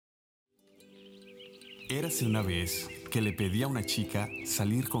Érase una vez que le pedí a una chica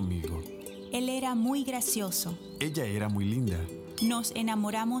salir conmigo. Él era muy gracioso. Ella era muy linda, Nos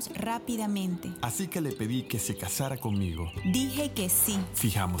enamoramos rápidamente. así que le pedí que se casara conmigo. Dije que sí.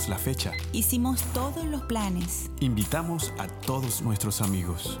 Fijamos la fecha. Hicimos todos los planes Invitamos a todos nuestros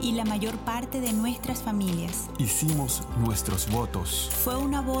amigos. y la mayor parte de nuestras familias. Hicimos nuestros votos Fue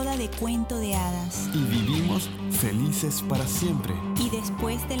una boda de cuento de hadas. y vivimos felices para siempre. Y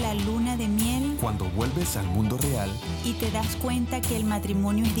después de la luna de miel, Cuando vuelves al mundo real y te das cuenta que el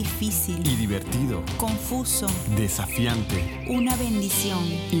matrimonio es difícil, y divertido, confuso, desafiante, una bendición,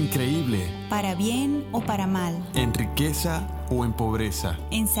 increíble, para bien o para mal, en riqueza o en pobreza,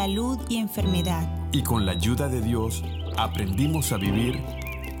 en salud y enfermedad, y con la ayuda de Dios aprendimos a vivir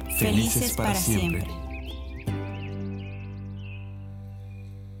felices para siempre.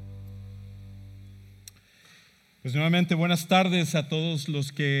 Pues nuevamente buenas tardes a todos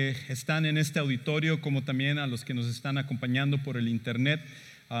los que están en este auditorio, como también a los que nos están acompañando por el internet,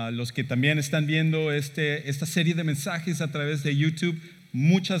 a los que también están viendo esta serie de mensajes a través de YouTube.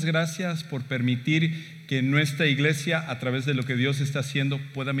 Muchas gracias por permitir que nuestra iglesia, a través de lo que Dios está haciendo,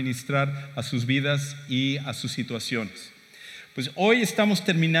 pueda ministrar a sus vidas y a sus situaciones. Pues hoy estamos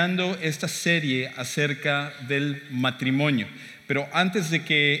terminando esta serie acerca del matrimonio. Pero antes de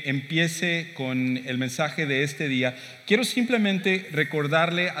que empiece con el mensaje de este día, quiero simplemente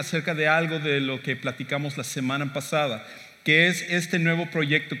recordarle acerca de algo de lo que platicamos la semana pasada, que es este nuevo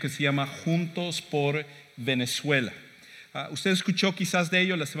proyecto que se llama Juntos por Venezuela. Usted escuchó quizás de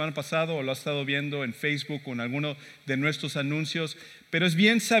ello la semana pasada o lo ha estado viendo en Facebook o en alguno de nuestros anuncios, pero es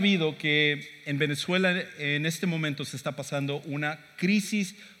bien sabido que en Venezuela en este momento se está pasando una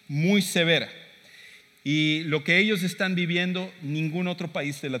crisis muy severa. Y lo que ellos están viviendo, ningún otro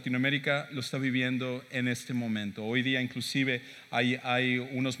país de Latinoamérica lo está viviendo en este momento. Hoy día inclusive hay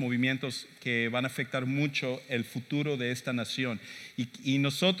unos movimientos que van a afectar mucho el futuro de esta nación. Y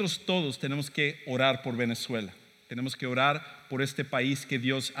nosotros todos tenemos que orar por Venezuela. Tenemos que orar por este país que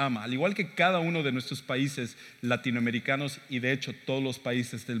Dios ama, al igual que cada uno de nuestros países latinoamericanos y de hecho todos los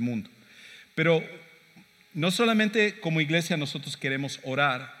países del mundo. Pero no solamente como iglesia nosotros queremos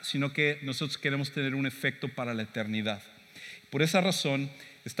orar, sino que nosotros queremos tener un efecto para la eternidad. Por esa razón,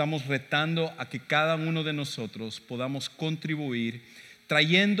 estamos retando a que cada uno de nosotros podamos contribuir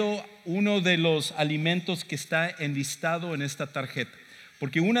trayendo uno de los alimentos que está enlistado en esta tarjeta.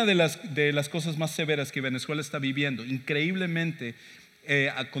 Porque una de las cosas más severas que Venezuela está viviendo, increíblemente,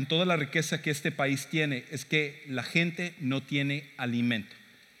 con toda la riqueza que este país tiene, es que la gente no tiene alimento.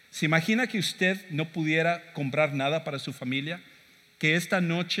 ¿Se imagina que usted no pudiera comprar nada para su familia? Que esta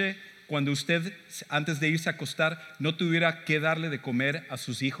noche, cuando usted, antes de irse a acostar, no tuviera que darle de comer a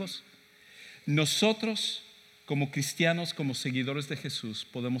sus hijos. Nosotros, como cristianos, como seguidores de Jesús,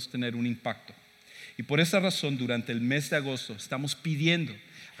 podemos tener un impacto. Y por esa razón, durante el mes de agosto, estamos pidiendo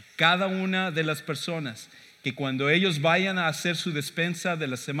a cada una de las personas que cuando ellos vayan a hacer su despensa de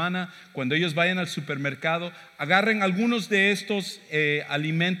la semana, cuando ellos vayan al supermercado, agarren algunos de estos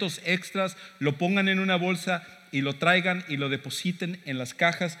alimentos extras, lo pongan en una bolsa y lo traigan y lo depositen en las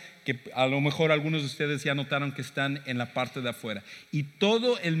cajas que a lo mejor algunos de ustedes ya notaron que están en la parte de afuera. Y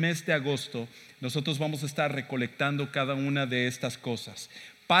todo el mes de agosto nosotros vamos a estar recolectando cada una de estas cosas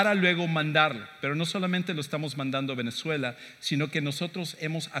para luego mandarlo. Pero no solamente lo estamos mandando a Venezuela, sino que nosotros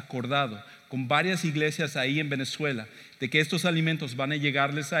hemos acordado con varias iglesias ahí en Venezuela de que estos alimentos van a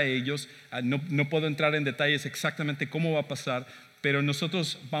llegarles a ellos. No puedo entrar en detalles exactamente cómo va a pasar, pero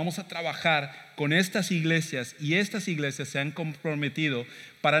nosotros vamos a trabajar con estas iglesias y estas iglesias se han comprometido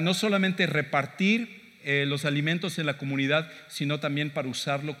para no solamente repartir los alimentos en la comunidad, sino también para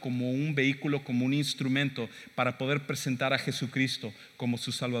usarlo como un vehículo, como un instrumento para poder presentar a Jesucristo como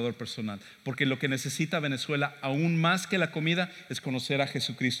su Salvador personal. Porque lo que necesita Venezuela, aún más que la comida, es conocer a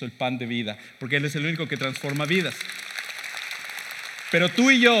Jesucristo, el pan de vida, porque Él es el único que transforma vidas. Pero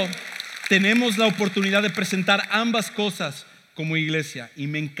tú y yo tenemos la oportunidad de presentar ambas cosas como iglesia, y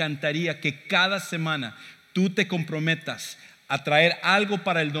me encantaría que cada semana tú te comprometas a traer algo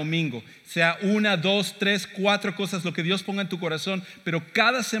para el domingo, sea 1, 2, 3, 4 cosas, lo que Dios ponga en tu corazón, pero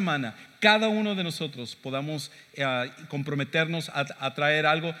cada semana, cada uno de nosotros podamos comprometernos a traer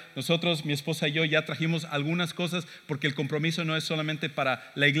algo. Nosotros, mi esposa y yo, ya trajimos algunas cosas porque el compromiso no es solamente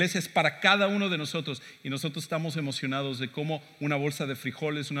para la iglesia, es para cada uno de nosotros, y nosotros estamos emocionados de cómo una bolsa de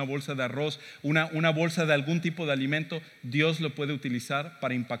frijoles, una bolsa de arroz, una bolsa de algún tipo de alimento, Dios lo puede utilizar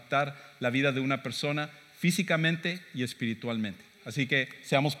para impactar la vida de una persona físicamente y espiritualmente. Así que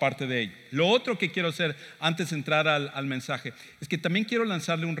seamos parte de ello. Lo otro que quiero hacer antes de entrar al mensaje es que también quiero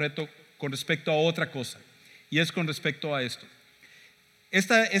lanzarle un reto con respecto a otra cosa, y es con respecto a esto.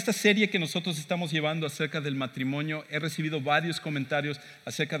 Esta serie que nosotros estamos llevando acerca del matrimonio, he recibido varios comentarios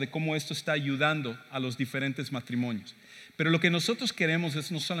acerca de cómo esto está ayudando a los diferentes matrimonios. Pero lo que nosotros queremos es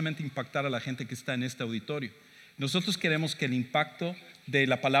no solamente impactar a la gente que está en este auditorio. Nosotros queremos que el impacto de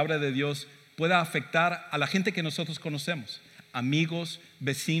la palabra de Dios pueda afectar a la gente que nosotros conocemos, amigos,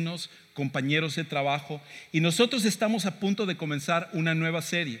 vecinos, compañeros de trabajo. Y nosotros estamos a punto de comenzar una nueva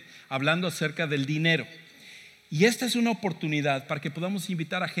serie hablando acerca del dinero. Y esta es una oportunidad para que podamos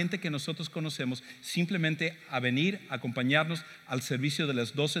invitar a gente que nosotros conocemos simplemente a venir, a acompañarnos al servicio de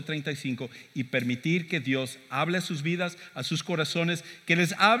las 12:35 y permitir que Dios hable a sus vidas, a sus corazones, que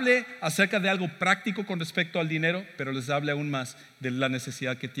les hable acerca de algo práctico con respecto al dinero, pero les hable aún más de la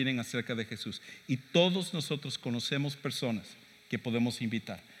necesidad que tienen acerca de Jesús. Y todos nosotros conocemos personas que podemos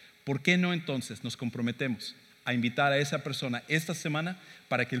invitar. ¿Por qué no entonces nos comprometemos a invitar a esa persona esta semana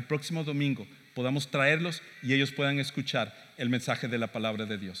para que el próximo domingo podamos traerlos y ellos puedan escuchar el mensaje de la palabra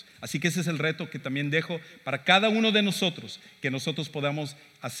de Dios? Así que ese es el reto que también dejo para cada uno de nosotros, que nosotros podamos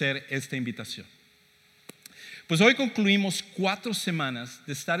hacer esta invitación. Pues hoy concluimos 4 semanas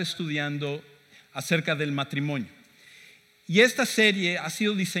de estar estudiando acerca del matrimonio. Y esta serie ha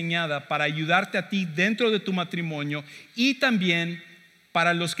sido diseñada para ayudarte a ti dentro de tu matrimonio y también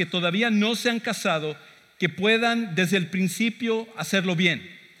para los que todavía no se han casado, que puedan desde el principio hacerlo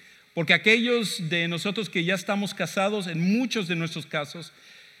bien. Porque aquellos de nosotros que ya estamos casados, en muchos de nuestros casos,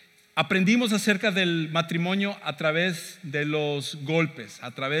 aprendimos acerca del matrimonio a través de los golpes,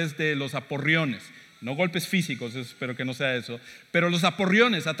 a través de los aporreones. No golpes físicos, espero que no sea eso, pero los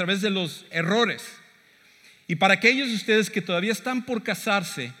aporreones, a través de los errores. Y para aquellos de ustedes que todavía están por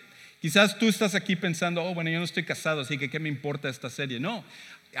casarse, quizás tú estás aquí pensando, bueno, yo no estoy casado, así que ¿qué me importa esta serie? No.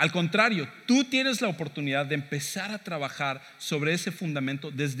 Al contrario, tú tienes la oportunidad de empezar a trabajar sobre ese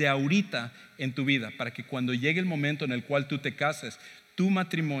fundamento desde ahorita en tu vida, para que cuando llegue el momento en el cual tú te cases, tu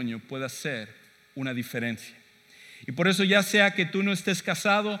matrimonio pueda ser una diferencia. Y por eso, ya sea que tú no estés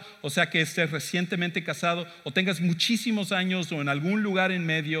casado, o sea que estés recientemente casado, o tengas muchísimos años o en algún lugar en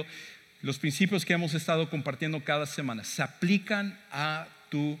medio, los principios que hemos estado compartiendo cada semana se aplican a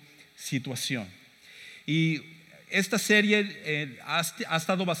tu situación. Y esta serie ha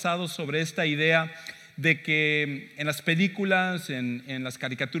estado basado sobre esta idea de que en las películas, en las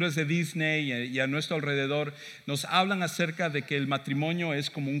caricaturas de Disney y a nuestro alrededor, nos hablan acerca de que el matrimonio es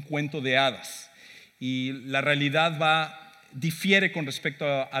como un cuento de hadas y la realidad difiere con respecto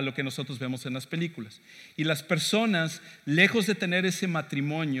a lo que nosotros vemos en las películas. Y las personas, lejos de tener ese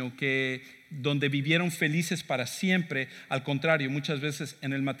matrimonio donde vivieron felices para siempre, al contrario, muchas veces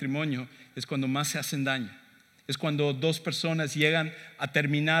en el matrimonio es cuando más se hacen daño. Es cuando 2 personas llegan a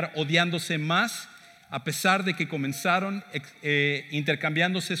terminar odiándose más, a pesar de que comenzaron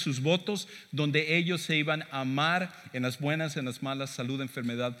intercambiándose sus votos, donde ellos se iban a amar en las buenas, en las malas, salud,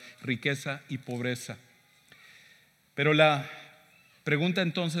 enfermedad, riqueza y pobreza. Pero la pregunta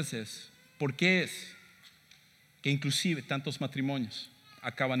entonces es, ¿por qué es que inclusive tantos matrimonios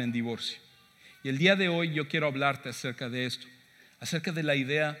acaban en divorcio? Y el día de hoy yo quiero hablarte acerca de esto, acerca de la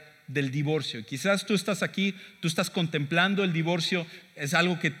idea del divorcio. Quizás tú estás aquí, tú estás contemplando el divorcio, es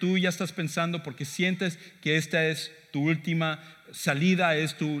algo que tú ya estás pensando porque sientes que esta es tu última salida,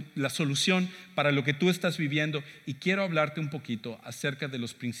 es la solución para lo que tú estás viviendo. Y quiero hablarte un poquito acerca de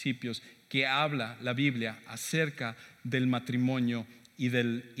los principios que habla la Biblia acerca del matrimonio y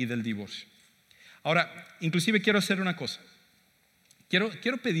del divorcio. Ahora, inclusive quiero hacer una cosa.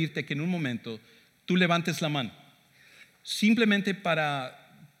 Quiero pedirte que en un momento tú levantes la mano, simplemente para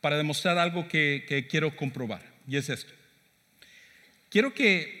demostrar algo que quiero comprobar, y es esto. Quiero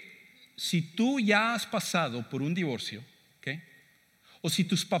que si tú ya has pasado por un divorcio, ¿okay? O si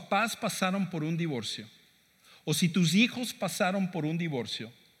tus papás pasaron por un divorcio, o si tus hijos pasaron por un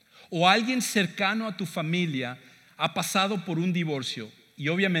divorcio, o alguien cercano a tu familia ha pasado por un divorcio y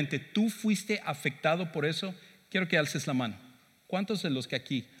obviamente tú fuiste afectado por eso, quiero que alces la mano. ¿Cuántos de los que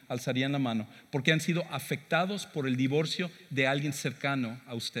aquí alzarían la mano porque han sido afectados por el divorcio de alguien cercano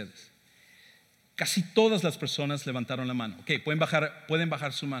a ustedes? Casi todas las personas levantaron la mano. Ok, pueden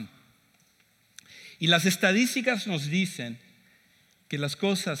bajar su mano. Y las estadísticas nos dicen que las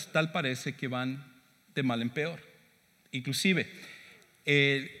cosas tal parece que van de mal en peor. Inclusive,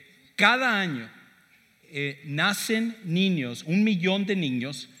 cada año nacen niños, 1 millón de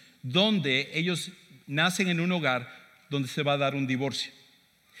niños, donde ellos nacen en un hogar donde se va a dar un divorcio.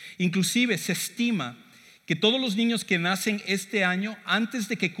 Inclusive se estima que todos los niños que nacen este año, antes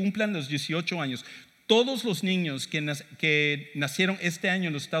de que cumplan los 18 años, todos los niños que nacieron este año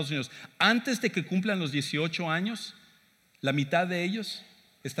en los Estados Unidos, antes de que cumplan los 18 años, la mitad de ellos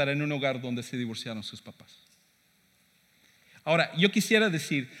estará en un hogar donde se divorciaron sus papás. Ahora, yo quisiera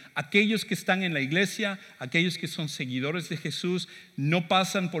decir, aquellos que están en la iglesia, aquellos que son seguidores de Jesús, no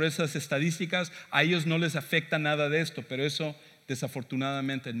pasan por esas estadísticas, a ellos no les afecta nada de esto, pero eso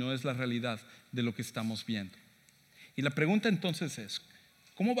desafortunadamente no es la realidad de lo que estamos viendo. Y la pregunta entonces es,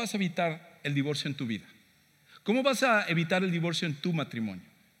 ¿cómo vas a evitar el divorcio en tu vida? ¿Cómo vas a evitar el divorcio en tu matrimonio?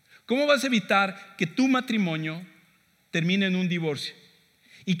 ¿Cómo vas a evitar que tu matrimonio termine en un divorcio?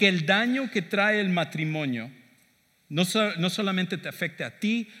 Y que el daño que trae el matrimonio no solamente te afecte a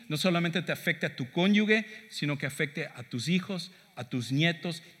ti, no solamente te afecte a tu cónyuge, sino que afecte a tus hijos, a tus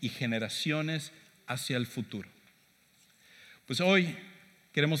nietos y generaciones hacia el futuro. Pues hoy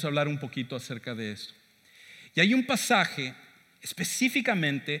queremos hablar un poquito acerca de esto. Y hay un pasaje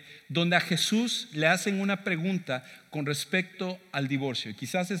específicamente donde a Jesús le hacen una pregunta con respecto al divorcio. Y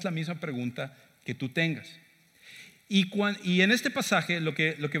quizás es la misma pregunta que tú tengas. Y en este pasaje lo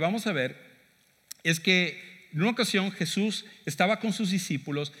que vamos a ver es que en una ocasión Jesús estaba con sus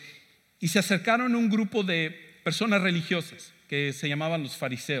discípulos y se acercaron a un grupo de personas religiosas que se llamaban los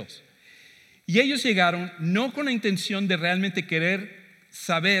fariseos. Y ellos llegaron no con la intención de realmente querer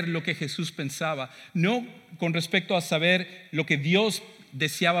saber lo que Jesús pensaba, no con respecto a saber lo que Dios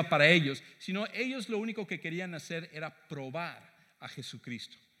deseaba para ellos, sino ellos lo único que querían hacer era probar a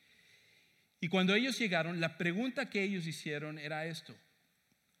Jesucristo. Y cuando ellos llegaron, la pregunta que ellos hicieron era esto: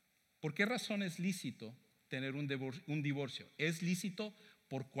 ¿por qué razón es lícito tener un divorcio? ¿Es lícito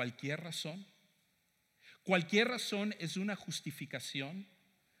por cualquier razón? ¿Cualquier razón es una justificación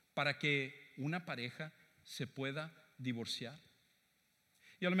para que una pareja se pueda divorciar?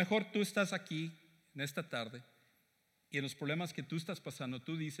 Y a lo mejor tú estás aquí en esta tarde y en los problemas que tú estás pasando,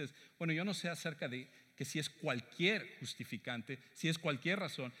 tú dices, bueno, yo no sé acerca de que si es cualquier justificante, si es cualquier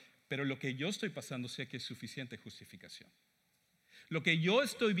razón, pero lo que yo estoy pasando sé que es suficiente justificación. Lo que yo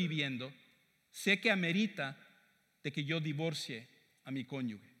estoy viviendo sé que amerita de que yo divorcie a mi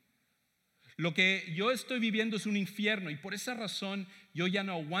cónyuge. Lo que yo estoy viviendo es un infierno y por esa razón yo ya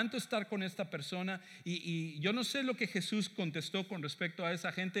no aguanto estar con esta persona y yo no sé lo que Jesús contestó con respecto a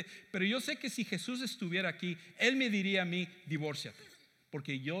esa gente, pero yo sé que si Jesús estuviera aquí, Él me diría a mí, divórciate,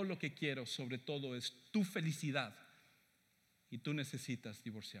 porque yo lo que quiero sobre todo es tu felicidad y tú necesitas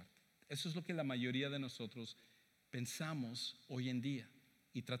divorciarte. Eso es lo que la mayoría de nosotros pensamos hoy en día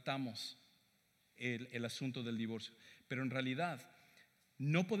y tratamos el asunto del divorcio, pero en realidad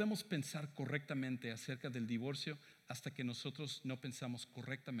no podemos pensar correctamente acerca del divorcio hasta que nosotros no pensamos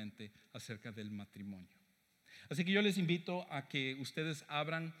correctamente acerca del matrimonio. Así que yo les invito a que ustedes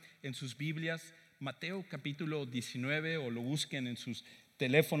abran en sus Biblias Mateo capítulo 19 o lo busquen en sus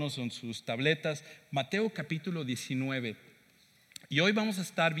teléfonos o en sus tabletas, Mateo capítulo 19. Y hoy vamos a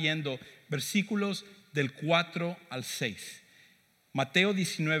estar viendo versículos del 4 al 6. Mateo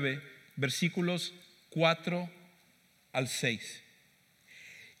 19, versículos 4 al 6.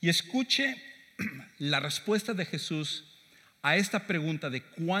 Y escuche la respuesta de Jesús a esta pregunta de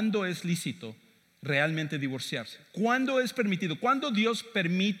cuándo es lícito realmente divorciarse. ¿Cuándo es permitido? ¿Cuándo Dios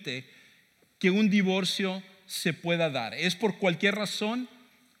permite que un divorcio se pueda dar? ¿Es por cualquier razón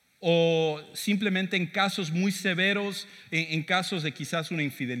o simplemente en casos muy severos, en casos de quizás una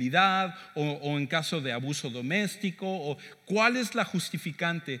infidelidad o en caso de abuso doméstico? ¿O cuál es la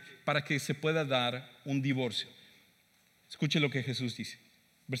justificante para que se pueda dar un divorcio? Escuche lo que Jesús dice.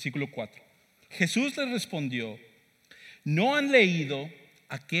 Versículo 4. Jesús les respondió: ¿no han leído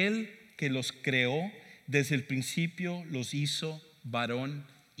aquel que los creó desde el principio los hizo varón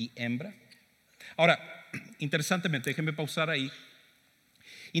y hembra? Ahora, interesantemente, déjenme pausar ahí.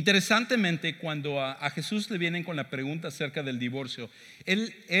 Interesantemente, cuando a Jesús le vienen con la pregunta acerca del divorcio,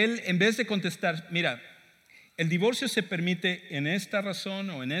 él en vez de contestar, mira, el divorcio se permite en esta razón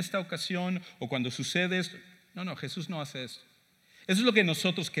o en esta ocasión o cuando sucede esto. No, Jesús no hace eso. Eso es lo que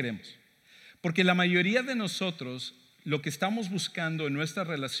nosotros queremos. Porque la mayoría de nosotros lo que estamos buscando en nuestra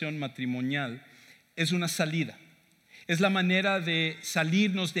relación matrimonial es una salida. Es la manera de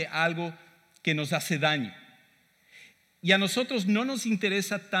salirnos de algo que nos hace daño. Y a nosotros no nos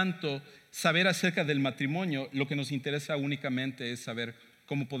interesa tanto saber acerca del matrimonio, lo que nos interesa únicamente es saber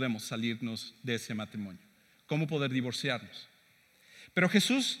cómo podemos salirnos de ese matrimonio, cómo poder divorciarnos. Pero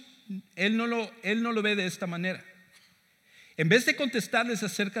Jesús, Él no lo ve de esta manera. En vez de contestarles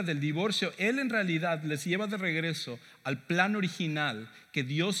acerca del divorcio, Él en realidad les lleva de regreso al plan original que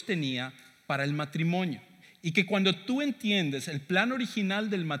Dios tenía para el matrimonio. Y que cuando tú entiendes el plan original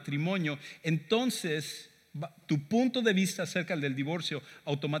del matrimonio, entonces tu punto de vista acerca del divorcio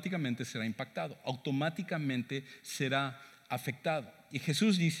automáticamente será impactado, automáticamente será afectado. Y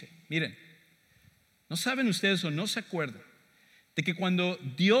Jesús dice, miren, ¿no saben ustedes o no se acuerdan de de que cuando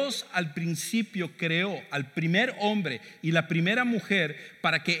Dios al principio creó al primer hombre y la primera mujer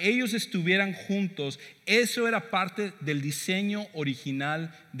para que ellos estuvieran juntos, eso era parte del diseño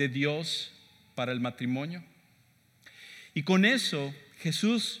original de Dios para el matrimonio. Y con eso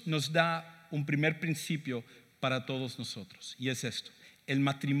Jesús nos da un primer principio para todos nosotros, y es esto: el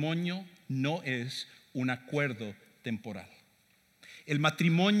matrimonio no es un acuerdo temporal. El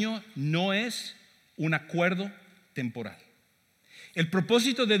matrimonio no es un acuerdo temporal. El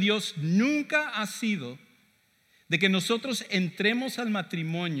propósito de Dios nunca ha sido de que nosotros entremos al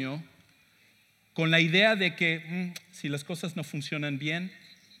matrimonio con la idea de que si las cosas no funcionan bien,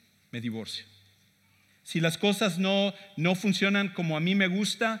 me divorcio. Si las cosas no funcionan como a mí me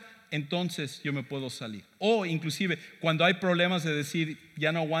gusta, entonces yo me puedo salir. O inclusive cuando hay problemas de decir,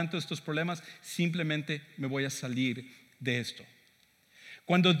 ya no aguanto estos problemas, simplemente me voy a salir de esto.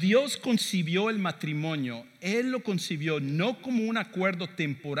 Cuando Dios concibió el matrimonio, Él lo concibió no como un acuerdo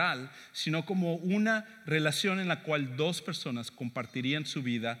temporal, sino como una relación en la cual dos personas compartirían su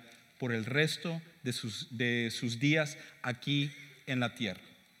vida por el resto de sus días aquí en la tierra.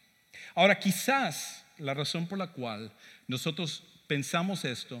 Ahora, quizás la razón por la cual nosotros pensamos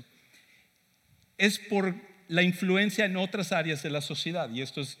esto es por la influencia en otras áreas de la sociedad, y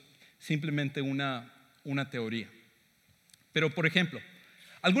esto es simplemente una teoría. Pero, por ejemplo,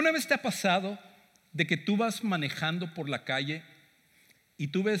 ¿alguna vez te ha pasado de que tú vas manejando por la calle y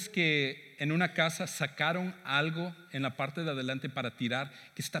tú ves que en una casa sacaron algo en la parte de adelante para tirar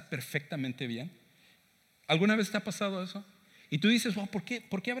que está perfectamente bien? ¿Alguna vez te ha pasado eso? Y tú dices, wow, ¿por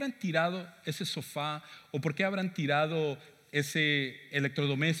qué habrán tirado ese sofá? ¿O por qué habrán tirado ese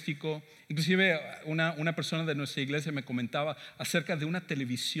electrodoméstico? Inclusive una persona de nuestra iglesia me comentaba acerca de una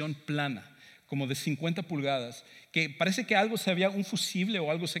televisión plana, como de 50 pulgadas, que parece que un fusible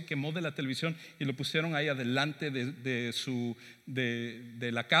o algo se quemó de la televisión y lo pusieron ahí adelante de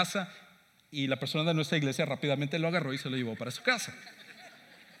la casa, y la persona de nuestra iglesia rápidamente lo agarró y se lo llevó para su casa.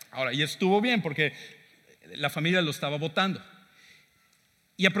 Ahora, y estuvo bien porque la familia lo estaba botando.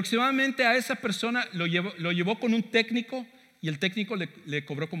 Y aproximadamente a esa persona lo llevó con un técnico, y el técnico le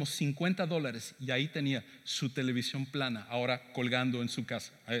cobró como $50, y ahí tenía su televisión plana ahora colgando en su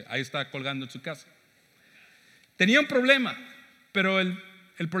casa. Ahí está colgando en su casa. Tenía un problema, pero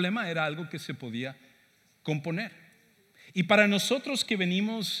el problema era algo que se podía componer. Y para nosotros que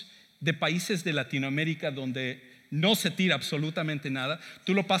venimos de países de Latinoamérica donde no se tira absolutamente nada,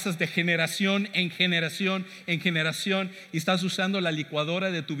 tú lo pasas de generación en generación en generación, y estás usando la licuadora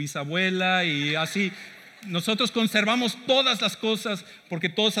de tu bisabuela y así. Nosotros conservamos todas las cosas porque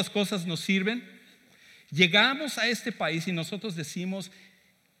todas esas cosas nos sirven. Llegamos a este país y nosotros decimos,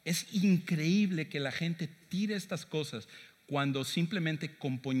 es increíble que la gente tire estas cosas cuando simplemente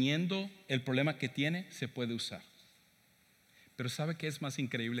componiendo el problema que tiene se puede usar. Pero ¿sabe qué es más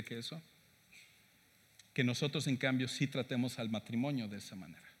increíble que eso? Que nosotros en cambio sí tratemos al matrimonio de esa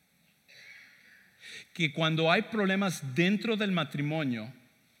manera. Que cuando hay problemas dentro del matrimonio,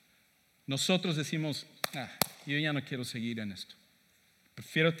 nosotros decimos, yo ya no quiero seguir en esto.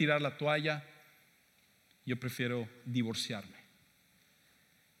 Prefiero tirar la toalla, yo prefiero divorciarme.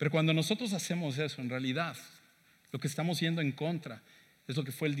 Pero cuando nosotros hacemos eso, en realidad, lo que estamos yendo en contra es lo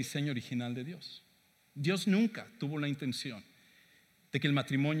que fue el diseño original de Dios. Dios nunca tuvo la intención de que el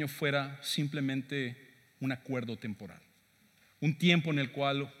matrimonio fuera simplemente un acuerdo temporal, un tiempo en el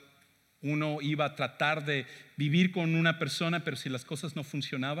cual uno iba a tratar de vivir con una persona, pero si las cosas no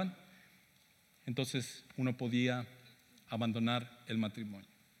funcionaban, entonces uno podía abandonar el matrimonio.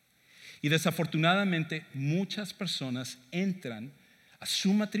 Y desafortunadamente muchas personas entran a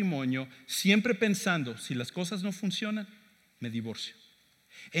su matrimonio siempre pensando, si las cosas no funcionan, me divorcio.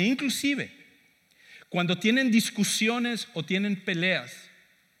 E inclusive cuando tienen discusiones o tienen peleas,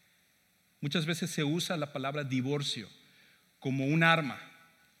 muchas veces se usa la palabra divorcio como un arma,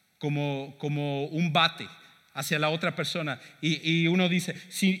 como un bate hacia la otra persona, y uno dice,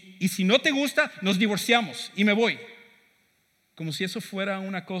 si no te gusta, nos divorciamos y me voy, como si eso fuera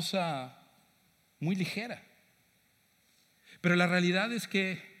una cosa muy ligera. Pero la realidad es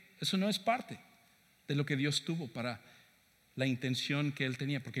que eso no es parte de lo que Dios tuvo para la intención que Él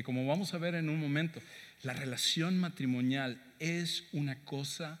tenía, porque como vamos a ver en un momento, la relación matrimonial es una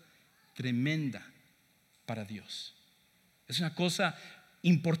cosa tremenda para Dios. Es una cosa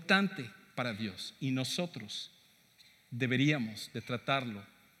importante para Dios, y nosotros deberíamos de tratarlo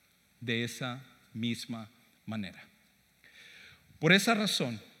de esa misma manera. Por esa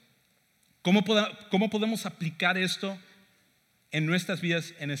razón, ¿cómo podemos aplicar esto en nuestras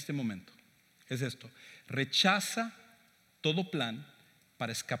vidas en este momento? Es esto: rechaza todo plan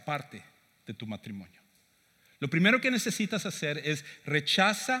para escaparte de tu matrimonio. Lo primero que necesitas hacer es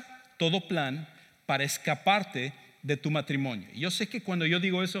rechaza todo plan para escaparte de tu matrimonio. Y yo sé que cuando yo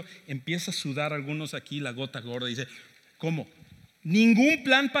digo eso, empieza a sudar algunos aquí la gota gorda. Dice, ¿cómo? ¿Ningún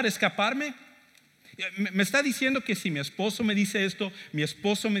plan para escaparme? Me está diciendo que si mi esposo me dice esto, mi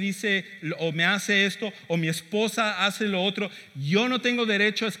esposo me dice o me hace esto, o mi esposa hace lo otro, ¿yo no tengo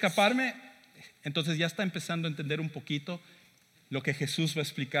derecho a escaparme? Entonces ya está empezando a entender un poquito lo que Jesús va a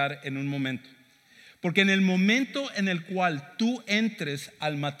explicar en un momento. Porque en el momento en el cual tú entres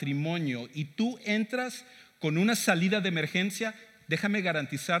al matrimonio y tú entras con una salida de emergencia, déjame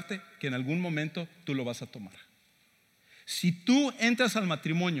garantizarte que en algún momento tú lo vas a tomar. Si tú entras al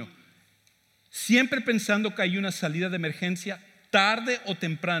matrimonio siempre pensando que hay una salida de emergencia, tarde o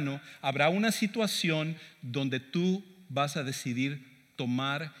temprano habrá una situación donde tú vas a decidir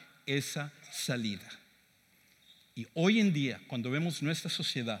tomar esa salida. Y hoy en día, cuando vemos nuestra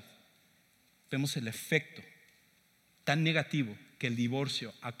sociedad, vemos el efecto tan negativo que el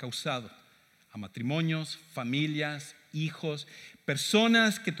divorcio ha causado a matrimonios, familias, hijos,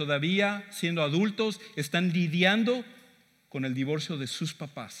 personas que todavía siendo adultos están lidiando con el divorcio de sus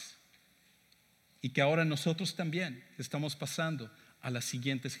papás y que ahora nosotros también estamos pasando a las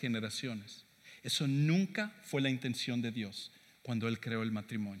siguientes generaciones. Eso nunca fue la intención de Dios cuando Él creó el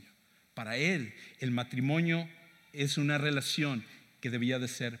matrimonio. Para Él, el matrimonio es una relación que debía de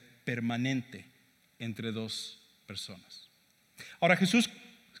ser permanente entre dos personas. Ahora Jesús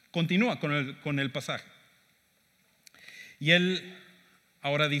continúa con el pasaje. Y Él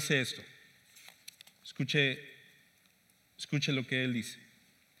ahora dice esto. Escuche lo que Él dice.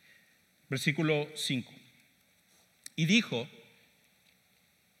 Versículo 5. Y dijo,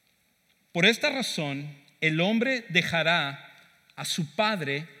 por esta razón el hombre dejará a su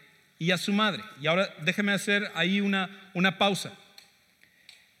padre y a su madre. Y ahora déjeme hacer ahí una pausa.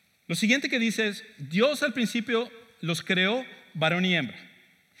 Lo siguiente que dice es, Dios al principio los creó varón y hembra.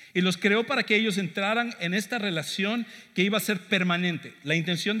 Y los creó para que ellos entraran en esta relación que iba a ser permanente. La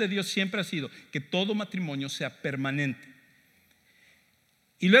intención de Dios siempre ha sido que todo matrimonio sea permanente.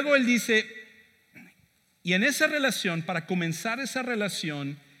 Y luego Él dice, y en esa relación, para comenzar esa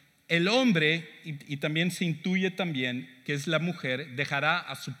relación, el hombre, y también se intuye también que es la mujer, dejará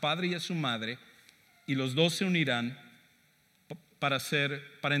a su padre y a su madre, y los dos se unirán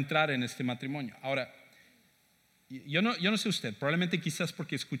para entrar en este matrimonio. Ahora, yo no sé usted, probablemente quizás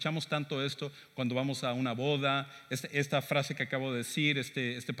porque escuchamos tanto esto cuando vamos a una boda, esta frase que acabo de decir,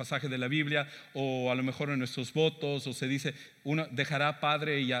 este pasaje de la Biblia, o a lo mejor en nuestros votos, o se dice, uno dejará a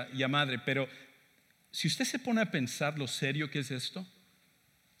padre y a madre, pero si usted se pone a pensar lo serio que es esto,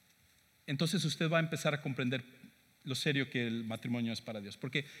 entonces usted va a empezar a comprender lo serio que el matrimonio es para Dios.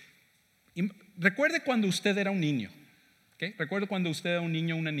 Porque recuerde cuando usted era un niño, ¿okay? Recuerde cuando usted era un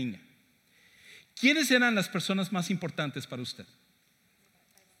niño o una niña. ¿Quiénes eran las personas más importantes para usted?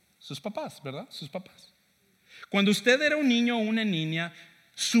 Sus papás, ¿verdad? Sus papás. Cuando usted era un niño o una niña,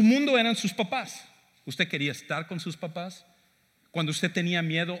 su mundo eran sus papás. Usted quería estar con sus papás. Cuando usted tenía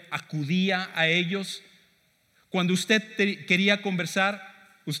miedo, acudía a ellos. Cuando usted quería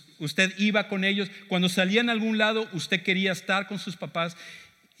conversar, usted iba con ellos. Cuando salía en algún lado, usted quería estar con sus papás.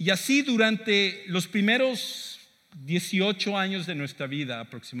 Y así durante los primeros 18 años de nuestra vida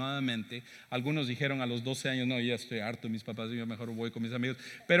aproximadamente. Algunos dijeron a los 12 años, no, ya estoy harto de mis papás, yo mejor voy con mis amigos.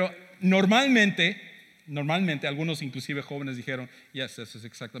 Pero normalmente, algunos inclusive jóvenes dijeron, eso es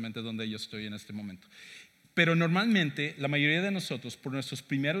exactamente donde yo estoy en este momento. Pero normalmente, la mayoría de nosotros, por nuestros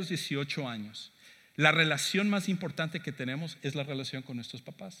primeros 18 años, la relación más importante que tenemos es la relación con nuestros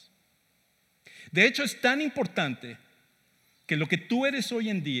papás. De hecho, es tan importante que lo que tú eres hoy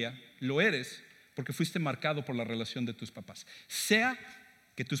en día, lo eres porque fuiste marcado por la relación de tus papás. Sea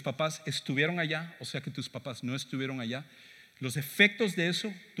que tus papás estuvieron allá, o sea que tus papás no estuvieron allá, los efectos de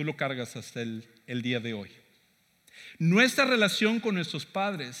eso tú lo cargas hasta el día de hoy. Nuestra relación con nuestros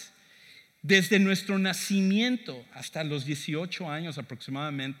padres, desde nuestro nacimiento hasta los 18 años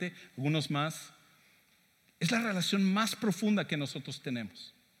aproximadamente, algunos más, es la relación más profunda que nosotros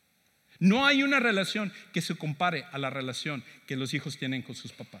tenemos. No hay una relación que se compare a la relación que los hijos tienen con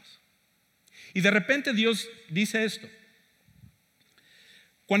sus papás. Y de repente Dios dice esto: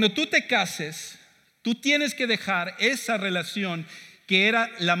 cuando tú te cases, tú tienes que dejar esa relación que era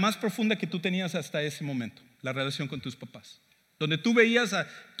la más profunda que tú tenías hasta ese momento, la relación con tus papás. donde tú veías a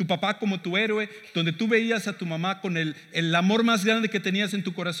tu papá como tu héroe, donde tú veías a tu mamá con el amor más grande que tenías en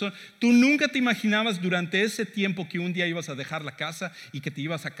tu corazón. Tú nunca te imaginabas durante ese tiempo que un día ibas a dejar la casa y que te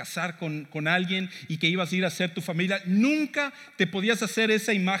ibas a casar con alguien y que ibas a ir a ser tu familia. Nunca te podías hacer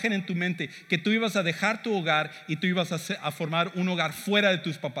esa imagen en tu mente, que tú ibas a dejar tu hogar y tú ibas a formar un hogar fuera de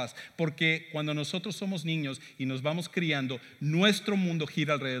tus papás. Porque cuando nosotros somos niños y nos vamos criando, nuestro mundo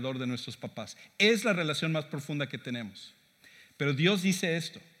gira alrededor de nuestros papás. Es la relación más profunda que tenemos. Pero Dios dice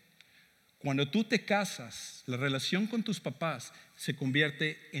esto: cuando tú te casas, la relación con tus papás se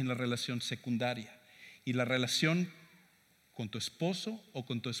convierte en la relación secundaria, y la relación con tu esposo o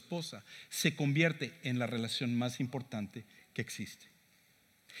con tu esposa se convierte en la relación más importante que existe.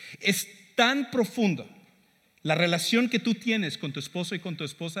 Es tan profunda la relación que tú tienes con tu esposo y con tu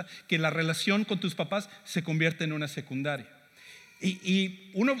esposa que la relación con tus papás se convierte en una secundaria.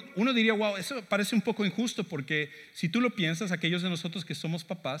 Y uno diría, wow, eso parece un poco injusto, porque si tú lo piensas, aquellos de nosotros que somos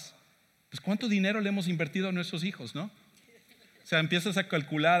papás, pues cuánto dinero le hemos invertido a nuestros hijos, ¿no? O sea, empiezas a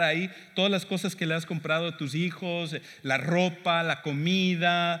calcular ahí todas las cosas que le has comprado a tus hijos, la ropa, la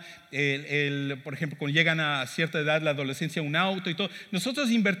comida, por ejemplo, cuando llegan a cierta edad, la adolescencia, un auto y todo. Nosotros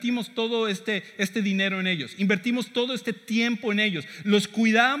invertimos todo este dinero en ellos, invertimos todo este tiempo en ellos, los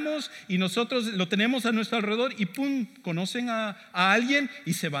cuidamos y nosotros lo tenemos a nuestro alrededor y pum, conocen a alguien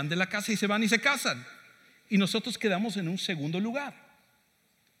y se van de la casa y se van y se casan. Y nosotros quedamos en un segundo lugar.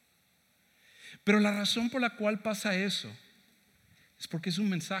 Pero la razón por la cual pasa eso es porque es un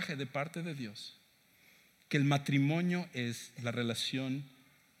mensaje de parte de Dios, que el matrimonio es la relación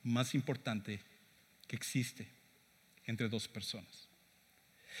más importante que existe entre dos personas.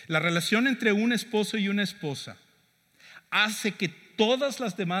 La relación entre un esposo y una esposa hace que todas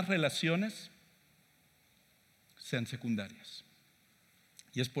las demás relaciones sean secundarias.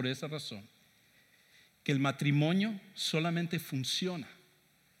 Y es por esa razón que el matrimonio solamente funciona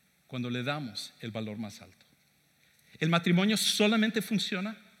cuando le damos el valor más alto. El matrimonio solamente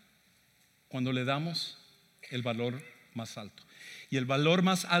funciona cuando le damos el valor más alto. Y el valor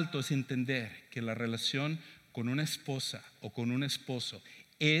más alto es entender que la relación con una esposa o con un esposo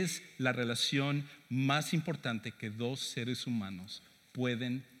es la relación más importante que dos seres humanos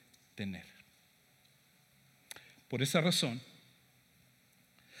pueden tener. Por esa razón,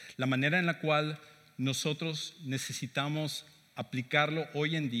 la manera en la cual nosotros necesitamos aplicarlo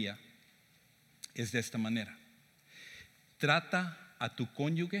hoy en día es de esta manera. Trata a tu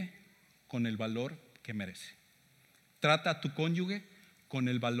cónyuge con el valor que merece. Trata a tu cónyuge con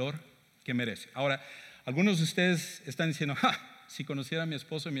el valor que merece. Ahora, algunos de ustedes están diciendo, si conociera a mi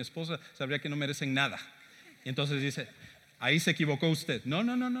esposo y mi esposa, sabría que no merecen nada. Y entonces dice, ahí se equivocó usted. No.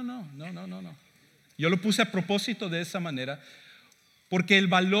 Yo lo puse a propósito de esa manera, porque el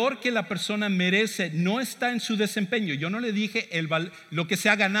valor que la persona merece no está en su desempeño. Yo no le dije lo que se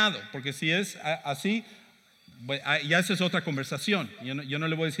ha ganado, porque si es así, ya esa es otra conversación. Yo no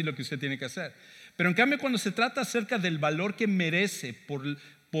le voy a decir lo que usted tiene que hacer. Pero en cambio, cuando se trata acerca del valor que merece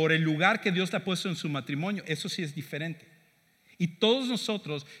por el lugar que Dios le ha puesto en su matrimonio, eso sí es diferente. Y todos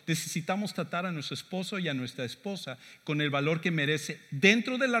nosotros necesitamos tratar a nuestro esposo y a nuestra esposa con el valor que merece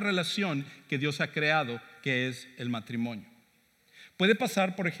dentro de la relación que Dios ha creado, que es el matrimonio. Puede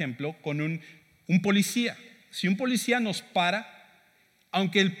pasar, por ejemplo, con un policía. Si un policía nos para,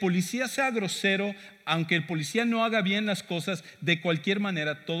 aunque el policía sea grosero, aunque el policía no haga bien las cosas, de cualquier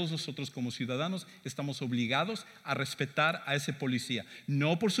manera todos nosotros como ciudadanos estamos obligados a respetar a ese policía,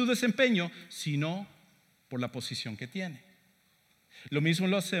 no por su desempeño, sino por la posición que tiene. Lo mismo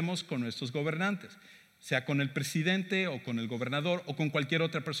lo hacemos con nuestros gobernantes, sea con el presidente o con el gobernador o con cualquier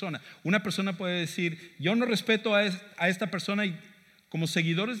otra persona. Una persona puede decir, yo no respeto a esta persona, y como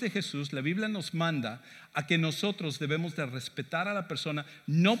seguidores de Jesús, la Biblia nos manda a que nosotros debemos de respetar a la persona,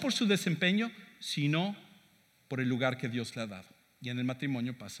 no por su desempeño, sino por el lugar que Dios le ha dado. Y en el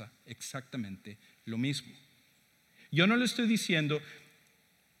matrimonio pasa exactamente lo mismo. Yo no le estoy diciendo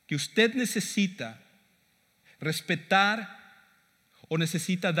que usted necesita respetar o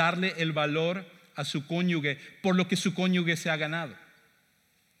necesita darle el valor a su cónyuge por lo que su cónyuge se ha ganado.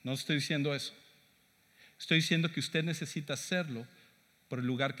 No estoy diciendo eso. Estoy diciendo que usted necesita hacerlo por el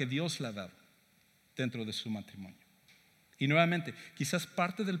lugar que Dios le ha dado dentro de su matrimonio. Y nuevamente, quizás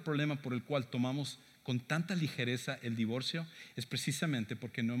parte del problema por el cual tomamos con tanta ligereza el divorcio es precisamente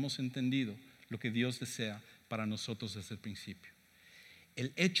porque no hemos entendido lo que Dios desea para nosotros desde el principio.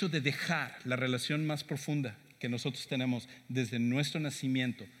 El hecho de dejar la relación más profunda que nosotros tenemos desde nuestro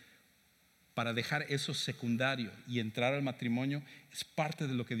nacimiento para dejar eso secundario y entrar al matrimonio es parte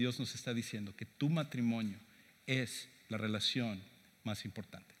de lo que Dios nos está diciendo, que tu matrimonio es la relación más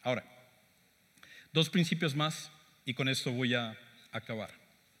importante. Ahora, dos principios más Y con esto voy a acabar.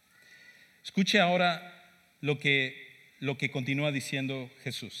 Escuche ahora lo que continúa diciendo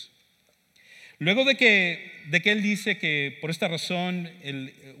Jesús. Luego de que Él dice que por esta razón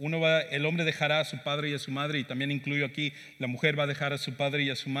el hombre dejará a su padre y a su madre, y también incluyo aquí, la mujer va a dejar a su padre y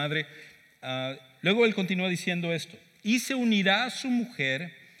a su madre. Luego Él continúa diciendo esto: y se unirá a su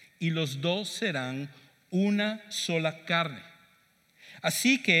mujer y los dos serán una sola carne.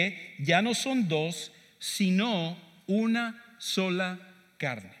 Así que ya no son dos, sino una sola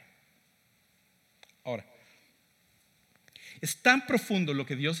carne. Ahora, es tan profundo lo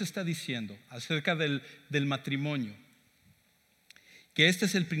que Dios está diciendo acerca del matrimonio, que este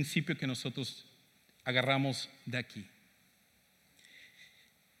es el principio que nosotros agarramos de aquí.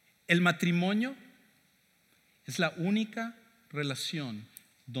 El matrimonio es la única relación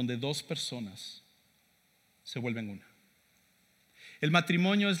donde dos personas se vuelven una. El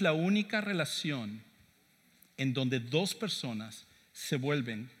matrimonio es la única relación en donde dos personas se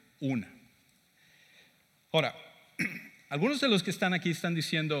vuelven una. Ahora, algunos de los que están aquí están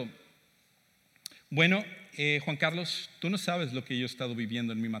diciendo: bueno, Juan Carlos, tú no sabes lo que yo he estado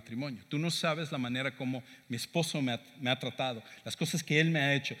viviendo en mi matrimonio. Tú no sabes la manera como mi esposo me ha tratado, las cosas que él me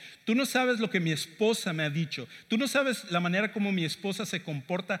ha hecho. Tú no sabes lo que mi esposa me ha dicho. Tú no sabes la manera como mi esposa se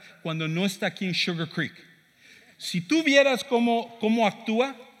comporta cuando no está aquí en Sugar Creek. Si tú vieras cómo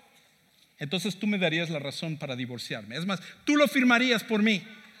actúa, entonces tú me darías la razón para divorciarme. Es más, tú lo firmarías por mí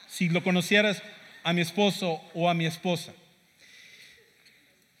si lo conocieras a mi esposo o a mi esposa.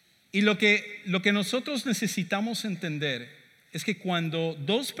 Y lo que nosotros necesitamos entender es que cuando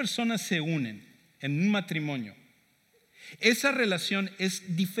dos personas se unen en un matrimonio, esa relación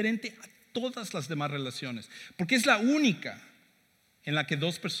es diferente a todas las demás relaciones, porque es la única en la que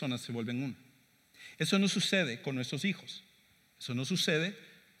dos personas se vuelven una. Eso no sucede con nuestros hijos, eso no sucede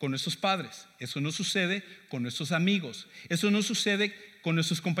con nuestros padres, eso no sucede con nuestros amigos, eso no sucede con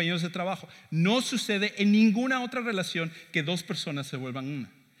nuestros compañeros de trabajo, no sucede en ninguna otra relación que dos personas se vuelvan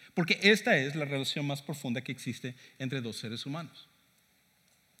una. Porque esta es la relación más profunda que existe entre dos seres humanos.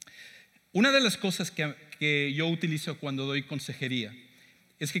 Una de las cosas que yo utilizo cuando doy consejería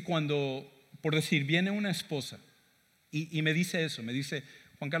es que cuando, por decir, viene una esposa y me dice eso, me dice: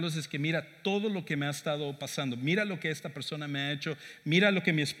 Juan Carlos, es que mira todo lo que me ha estado pasando, mira lo que esta persona me ha hecho, mira lo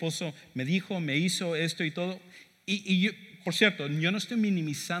que mi esposo me dijo, me hizo esto y todo. Y yo, por cierto, yo no estoy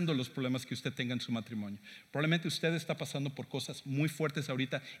minimizando los problemas que usted tenga en su matrimonio. Probablemente usted está pasando por cosas muy fuertes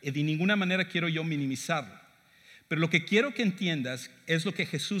ahorita y de ninguna manera quiero yo minimizarlo. Pero lo que quiero que entiendas es lo que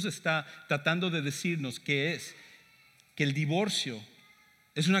Jesús está tratando de decirnos, que es que el divorcio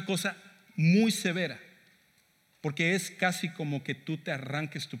es una cosa muy severa, porque es casi como que tú te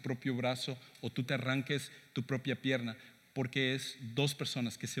arranques tu propio brazo o tú te arranques tu propia pierna, porque es dos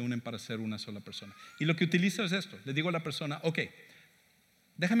personas que se unen para ser una sola persona. Y lo que utilizo es esto: le digo a la persona: ok,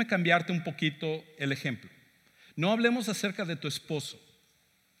 déjame cambiarte un poquito el ejemplo. No hablemos acerca de tu esposo,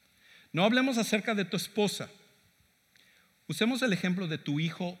 no hablemos acerca de tu esposa. Usemos el ejemplo de tu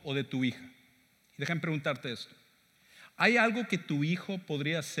hijo o de tu hija. Y déjame preguntarte esto: ¿hay algo que tu hijo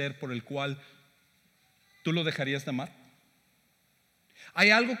podría hacer por el cual tú lo dejarías de amar? ¿Hay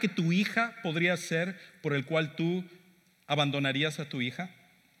algo que tu hija podría hacer por el cual tú abandonarías a tu hija?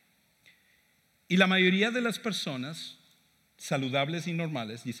 Y la mayoría de las personas saludables y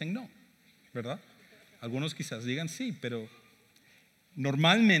normales dicen no, ¿verdad? Algunos quizás digan sí, pero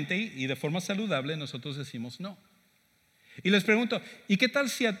normalmente y de forma saludable nosotros decimos no. Y les pregunto: ¿y qué tal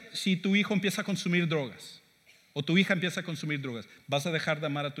si tu hijo empieza a consumir drogas? O tu hija empieza a consumir drogas. ¿Vas a dejar de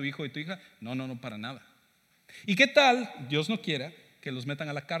amar a tu hijo y tu hija? No, para nada. ¿Y qué tal, Dios no quiera, que los metan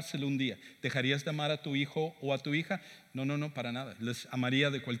a la cárcel un día? ¿Dejarías de amar a tu hijo o a tu hija? No, para nada. Les amaría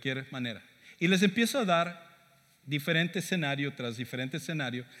de cualquier manera. Y les empiezo a dar diferente escenario tras diferente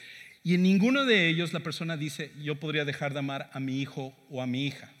escenario, y en ninguno de ellos la persona dice: yo podría dejar de amar a mi hijo o a mi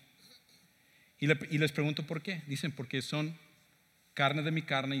hija. Y les pregunto por qué. Dicen: porque son carne de mi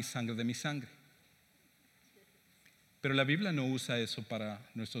carne y sangre de mi sangre. Pero la Biblia no usa eso para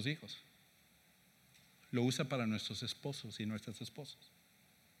nuestros hijos. Lo usa para nuestros esposos y nuestras esposas.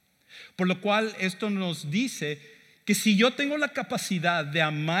 Por lo cual esto nos dice que si yo tengo la capacidad de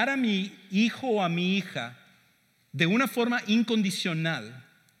amar a mi hijo o a mi hija de una forma incondicional,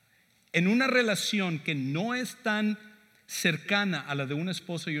 en una relación que no es tan cercana a la de un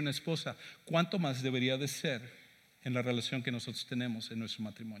esposo y una esposa, ¿cuánto más debería de ser en la relación que nosotros tenemos en nuestro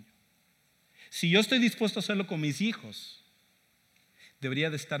matrimonio? Si yo estoy dispuesto a hacerlo con mis hijos, debería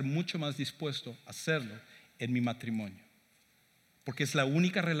de estar mucho más dispuesto a hacerlo en mi matrimonio, porque es la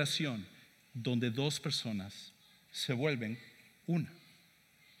única relación donde dos personas se vuelven una.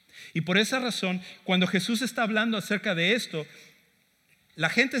 Y por esa razón, cuando Jesús está hablando acerca de esto, la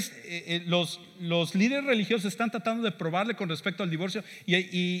gente, los líderes religiosos están tratando de probarle con respecto al divorcio,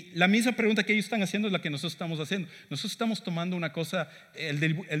 y la misma pregunta que ellos están haciendo es la que nosotros estamos haciendo. Nosotros estamos tomando una cosa,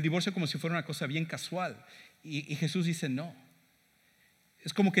 el divorcio, como si fuera una cosa bien casual, y Jesús dice no.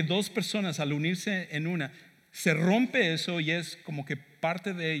 Es como que dos personas al unirse en una, se rompe eso, y es como que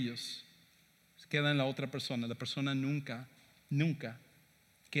parte de ellos queda en la otra persona. La persona nunca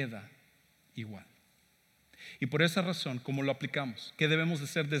queda igual. Y por esa razón, ¿cómo lo aplicamos? ¿Qué debemos de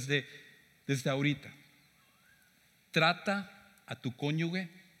hacer desde ahorita? Trata a tu cónyuge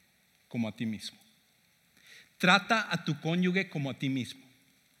como a ti mismo. Trata a tu cónyuge como a ti mismo.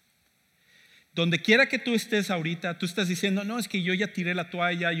 Donde quiera que tú estés ahorita, tú estás diciendo, no, es que yo ya tiré la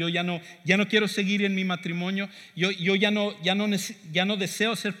toalla, yo ya no quiero seguir en mi matrimonio, yo ya no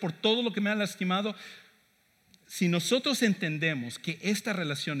deseo hacer por todo lo que me ha lastimado. Si nosotros entendemos que esta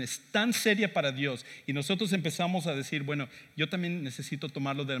relación es tan seria para Dios, y nosotros empezamos a decir, bueno, yo también necesito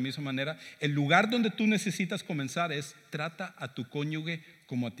tomarlo de la misma manera, el lugar donde tú necesitas comenzar es: trata a tu cónyuge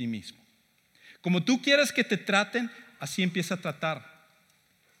como a ti mismo. Como tú quieras que te traten, así empieza a tratar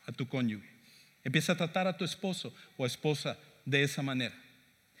a tu cónyuge. Empieza a tratar a tu esposo o esposa de esa manera.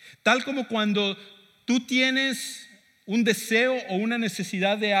 Tal como cuando tú tienes un deseo o una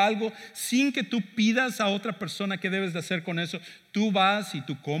necesidad de algo, sin que tú pidas a otra persona qué debes de hacer con eso, tú vas y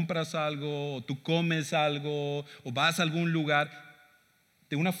tú compras algo, o tú comes algo, o vas a algún lugar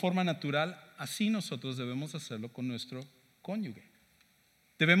de una forma natural. Así nosotros debemos hacerlo con nuestro cónyuge.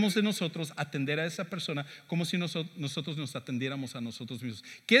 Debemos de nosotros atender a esa persona como si nosotros nos atendiéramos a nosotros mismos.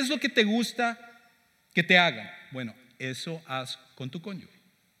 ¿Qué es lo que te gusta que te hagan? Bueno, eso haz con tu cónyuge.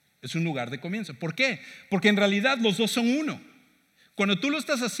 Es un lugar de comienzo. ¿Por qué? Porque en realidad los dos son uno. Cuando tú lo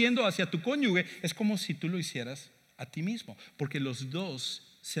estás haciendo hacia tu cónyuge, es como si tú lo hicieras a ti mismo, porque los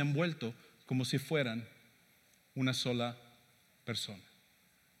dos se han vuelto como si fueran una sola persona.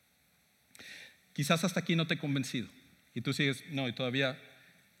 Quizás hasta aquí no te he convencido y tú sigues, no, y todavía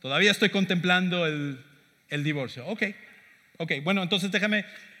estoy contemplando el divorcio. Ok, bueno, entonces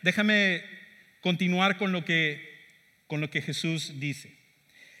déjame continuar con lo que Jesús dice.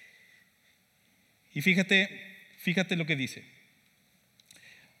 Y fíjate lo que dice.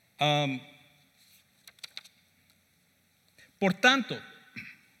 Por tanto,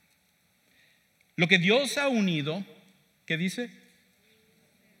 lo que Dios ha unido, ¿qué dice?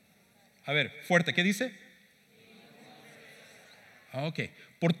 A ver, fuerte, ¿qué dice? Ok.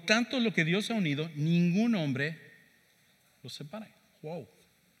 Por tanto, lo que Dios ha unido, ningún hombre lo separa. Wow.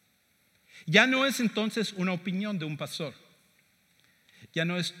 Ya no es entonces una opinión de un pastor. Ya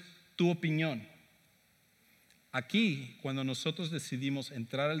no es tu opinión. Aquí, cuando nosotros decidimos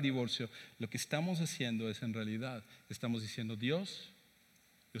entrar al divorcio, lo que estamos haciendo es, en realidad, estamos diciendo: Dios,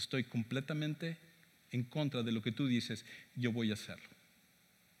 yo estoy completamente en contra de lo que tú dices, yo voy a hacerlo.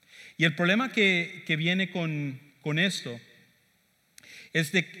 Y el problema que viene con esto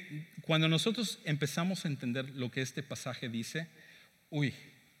es de que cuando nosotros empezamos a entender lo que este pasaje dice,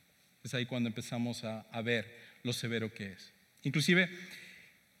 es ahí cuando empezamos a ver lo severo que es. Inclusive,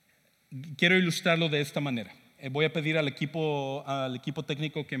 quiero ilustrarlo de esta manera. Voy a pedir al equipo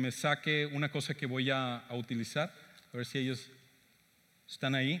técnico que me saque una cosa que voy a utilizar. A ver si ellos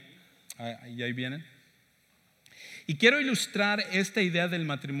están ahí. Y ahí vienen. Y quiero ilustrar esta idea del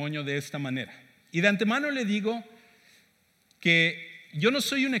matrimonio de esta manera. Y de antemano le digo que yo no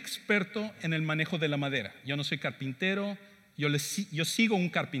soy un experto en el manejo de la madera. Yo no soy carpintero. Yo sigo un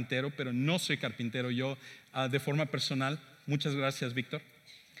carpintero, pero no soy carpintero yo de forma personal. Muchas gracias, Víctor.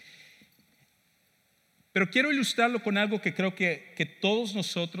 Pero quiero ilustrarlo con algo que creo que todos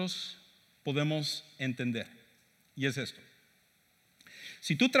nosotros podemos entender. Y es esto.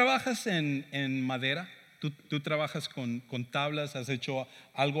 Si tú trabajas en madera, tú trabajas con tablas, has hecho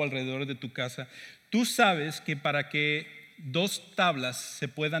algo alrededor de tu casa, tú sabes que para que dos tablas se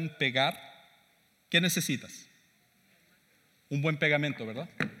puedan pegar, ¿qué necesitas? Un buen pegamento, ¿verdad?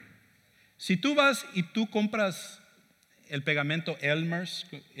 Si tú vas y tú compras el pegamento Elmer's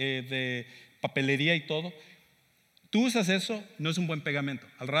de papelería y todo, tú usas eso, no es un buen pegamento.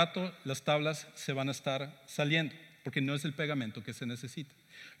 Al rato las tablas se van a estar saliendo porque no es el pegamento que se necesita.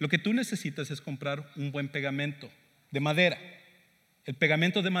 Lo que tú necesitas es comprar un buen pegamento de madera. El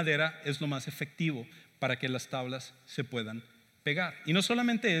pegamento de madera es lo más efectivo para que las tablas se puedan pegar. Y no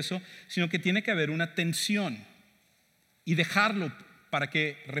solamente eso, sino que tiene que haber una tensión y dejarlo para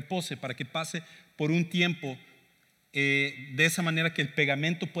que repose, para que pase por un tiempo, de esa manera que el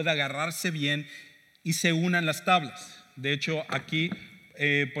pegamento pueda agarrarse bien y se unan las tablas. De hecho, aquí,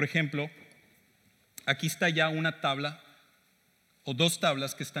 por ejemplo, aquí está ya una tabla o dos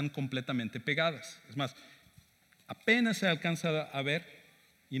tablas que están completamente pegadas. Es más, apenas se alcanza a ver,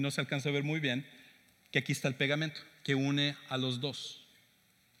 y no se alcanza a ver muy bien, que aquí está el pegamento que une a los dos.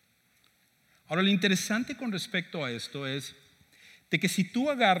 Ahora, lo interesante con respecto a esto es de que si tú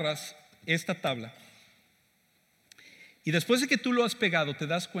agarras esta tabla y después de que tú lo has pegado te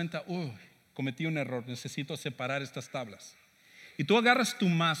das cuenta, cometí un error, necesito separar estas tablas, y tú agarras tu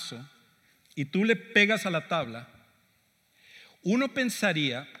mazo y tú le pegas a la tabla, uno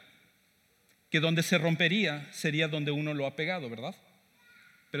pensaría que donde se rompería sería donde uno lo ha pegado, ¿verdad?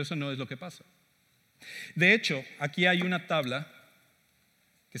 Pero eso no es lo que pasa. De hecho, aquí hay una tabla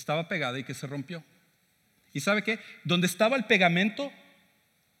que estaba pegada y que se rompió. ¿Y sabe qué? Donde estaba el pegamento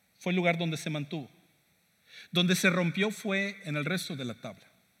fue el lugar donde se mantuvo. Donde se rompió fue en el resto de la tabla.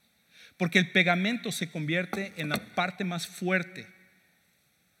 Porque el pegamento se convierte en la parte más fuerte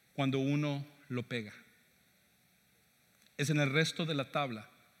cuando uno lo pega. Es en el resto de la tabla,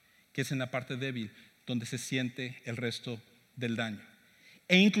 que es en la parte débil, donde se siente el resto del daño.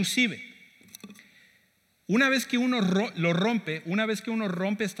 E inclusive, una vez que uno lo rompe, una vez que uno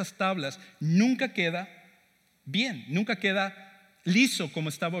rompe estas tablas, nunca queda bien, nunca queda liso como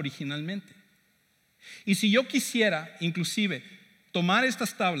estaba originalmente. Y si yo quisiera, inclusive, tomar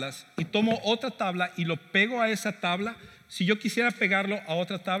estas tablas y tomo otra tabla y lo pego a esa tabla, si yo quisiera pegarlo a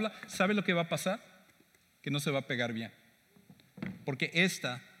otra tabla, ¿sabe lo que va a pasar? Que no se va a pegar bien, porque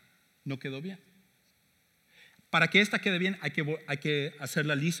esta no quedó bien. Para que esta quede bien hay que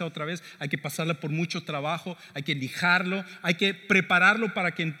hacerla lisa otra vez, hay que pasarla por mucho trabajo, hay que lijarlo, hay que prepararlo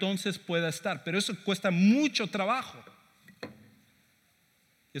para que entonces pueda estar. Pero eso cuesta mucho trabajo.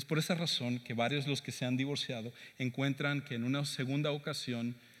 Y es por esa razón que varios de los que se han divorciado encuentran que en una segunda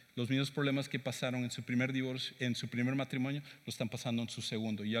ocasión los mismos problemas que pasaron en su primer divorcio, en su primer matrimonio, lo están pasando en su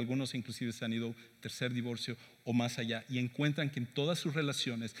segundo. Y algunos inclusive se han ido tercer divorcio o más allá, y encuentran que en todas sus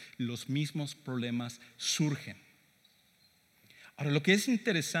relaciones los mismos problemas surgen. Ahora, lo que es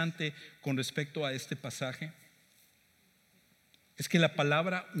interesante con respecto a este pasaje es que la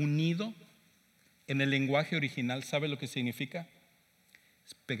palabra unido en el lenguaje original, ¿sabe lo que significa?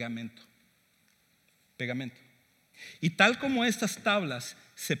 Es pegamento. Pegamento. Y tal como estas tablas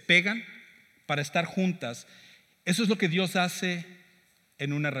se pegan para estar juntas, eso es lo que Dios hace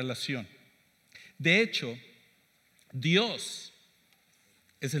en una relación. De hecho, Dios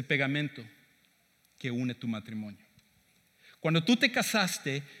es el pegamento que une tu matrimonio. Cuando tú te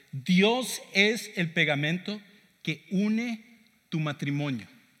casaste, Dios es el pegamento que une tu matrimonio.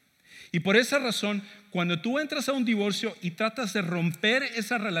 Y por esa razón, cuando tú entras a un divorcio y tratas de romper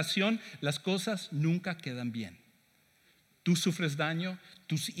esa relación, las cosas nunca quedan bien. Tú sufres daño,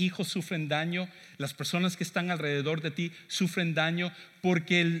 tus hijos sufren daño, las personas que están alrededor de ti sufren daño,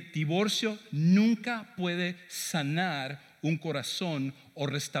 porque el divorcio nunca puede sanar un corazón o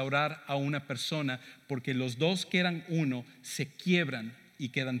restaurar a una persona, porque los dos que eran uno se quiebran y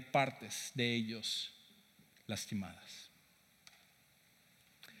quedan partes de ellos lastimadas.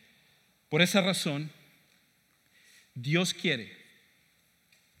 Por esa razón, Dios quiere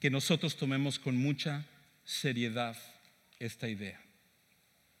que nosotros tomemos con mucha seriedad esta idea.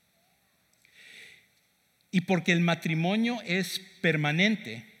 Y porque el matrimonio es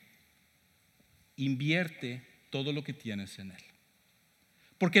permanente, invierte todo lo que tienes en él.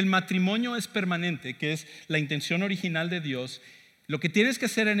 Porque el matrimonio es permanente, que es la intención original de Dios, lo que tienes que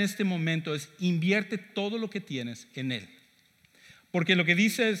hacer en este momento es invierte todo lo que tienes en él. Porque lo que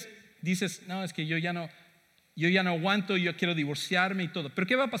dices, no, es que yo ya no aguanto, yo quiero divorciarme y todo. Pero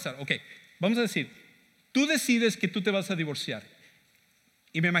 ¿qué va a pasar? Ok, vamos a decir, tú decides que tú te vas a divorciar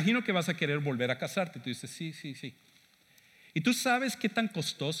y me imagino que vas a querer volver a casarte. Tú dices, sí. ¿Y tú sabes qué tan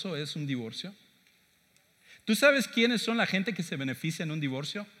costoso es un divorcio? ¿Tú sabes quiénes son la gente que se beneficia en un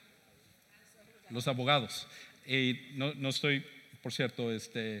divorcio? Los abogados. No estoy, por cierto,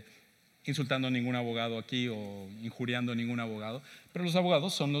 insultando a ningún abogado aquí o injuriando a ningún abogado, pero los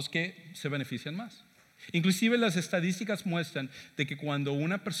abogados son los que se benefician más. Inclusive las estadísticas muestran de que cuando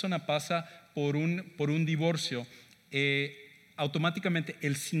una persona pasa por un divorcio, automáticamente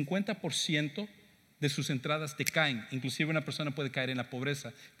el 50% de sus entradas decaen. Inclusive una persona puede caer en la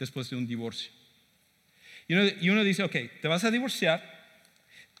pobreza después de un divorcio. Y uno dice, ok, te vas a divorciar,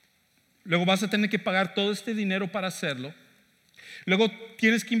 luego vas a tener que pagar todo este dinero para hacerlo, luego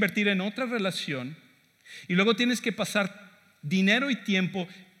tienes que invertir en otra relación y luego tienes que pasar dinero y tiempo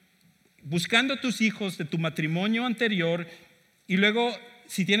buscando a tus hijos de tu matrimonio anterior, y luego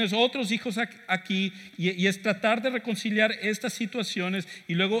si tienes otros hijos aquí y es tratar de reconciliar estas situaciones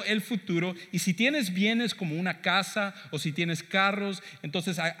y luego el futuro. Y si tienes bienes como una casa o si tienes carros,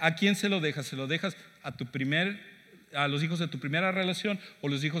 entonces ¿a quién se lo dejas? Se lo dejas a tu primer a los hijos de tu primera relación o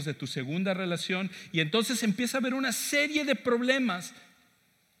los hijos de tu segunda relación, y entonces empieza a haber una serie de problemas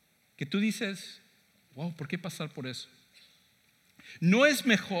que tú dices, wow, ¿por qué pasar por eso? No es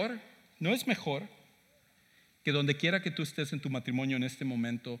mejor que donde quiera que tú estés en tu matrimonio en este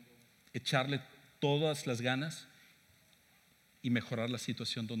momento, echarle todas las ganas y mejorar la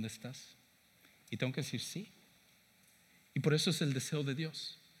situación donde estás. Y tengo que decir sí. Y por eso es el deseo de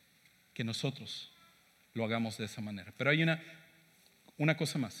Dios, que nosotros lo hagamos de esa manera. Pero hay una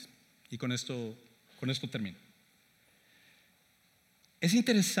cosa más, y con esto termino. Es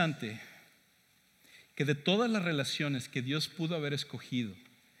interesante que de todas las relaciones que Dios pudo haber escogido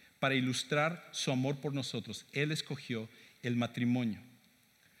para ilustrar su amor por nosotros, Él escogió el matrimonio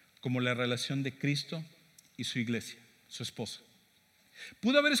como la relación de Cristo y su iglesia, su esposa.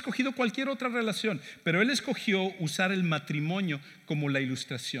 Pudo haber escogido cualquier otra relación, pero Él escogió usar el matrimonio como la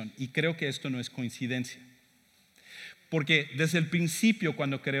ilustración, y creo que esto no es coincidencia, porque desde el principio,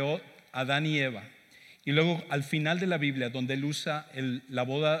 cuando creó a Adán y Eva, y luego al final de la Biblia, donde Él usa las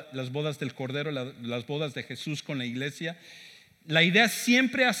bodas del Cordero, las bodas de Jesús con la iglesia, la idea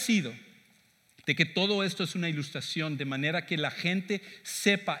siempre ha sido de que todo esto es una ilustración, de manera que la gente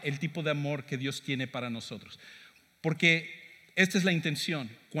sepa el tipo de amor que Dios tiene para nosotros. Porque esta es la intención.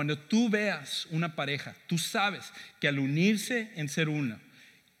 Cuando tú veas una pareja, tú sabes que al unirse en ser uno,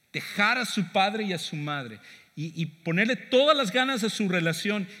 dejar a su padre y a su madre y ponerle todas las ganas a su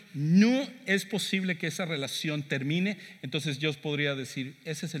relación, no es posible que esa relación termine. Entonces Dios podría decir,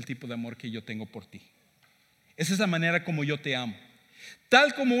 ese es el tipo de amor que yo tengo por ti. Esa es la manera como yo te amo.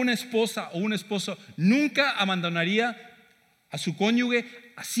 Tal como una esposa o un esposo nunca abandonaría a su cónyuge,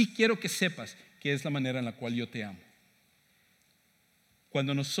 así quiero que sepas que es la manera en la cual yo te amo.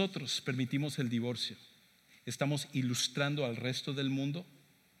 Cuando nosotros permitimos el divorcio, estamos ilustrando al resto del mundo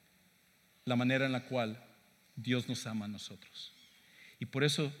la manera en la cual Dios nos ama a nosotros. Y por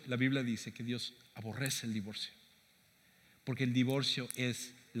eso la Biblia dice que Dios aborrece el divorcio, porque el divorcio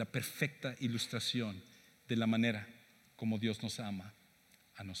es la perfecta ilustración de la manera como Dios nos ama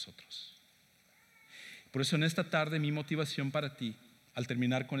a nosotros. Por eso en esta tarde mi motivación para ti, al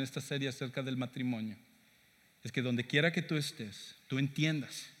terminar con esta serie acerca del matrimonio, es que donde quiera que tú estés, tú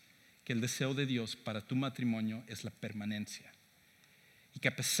entiendas que el deseo de Dios para tu matrimonio es la permanencia, y que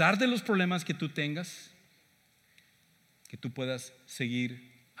a pesar de los problemas que tú tengas, que tú puedas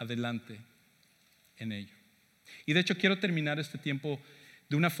seguir adelante en ello. Y de hecho quiero terminar este tiempo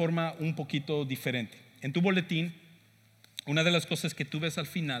de una forma un poquito diferente. En tu boletín, una de las cosas que tú ves al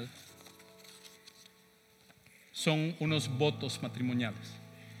final son unos votos matrimoniales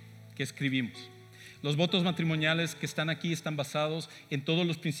que escribimos. Los votos matrimoniales que están aquí están basados en todos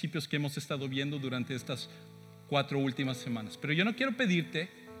los principios que hemos estado viendo durante estas 4 últimas semanas. Pero yo no quiero pedirte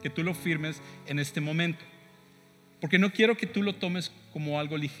que tú lo firmes en este momento, porque no quiero que tú lo tomes como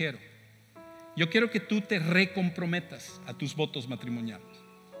algo ligero. Yo quiero que tú te recomprometas a tus votos matrimoniales.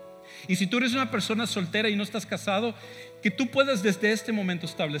 Y si tú eres una persona soltera y no estás casado, que tú puedas desde este momento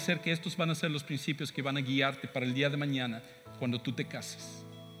establecer que estos van a ser los principios que van a guiarte para el día de mañana cuando tú te cases.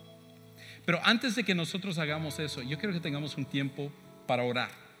 Pero antes de que nosotros hagamos eso, yo quiero que tengamos un tiempo para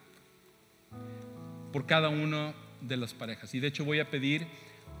orar por cada una de las parejas. Y de hecho voy a pedir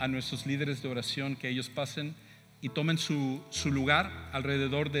a nuestros líderes de oración que ellos pasen y tomen su lugar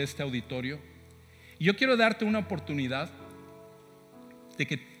alrededor de este auditorio. Y yo quiero darte una oportunidad de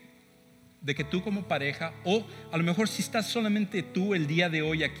que tú como pareja, o a lo mejor si estás solamente tú el día de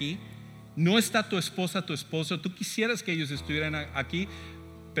hoy aquí, no está tu esposa, tu esposo, tú quisieras que ellos estuvieran aquí,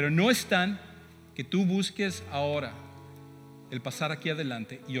 pero no están, que tú busques ahora el pasar aquí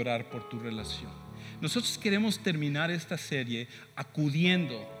adelante y orar por tu relación. Nosotros queremos terminar esta serie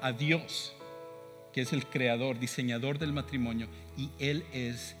acudiendo a Dios, que es el creador, diseñador del matrimonio, y Él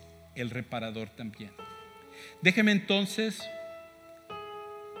es el reparador también. Déjeme entonces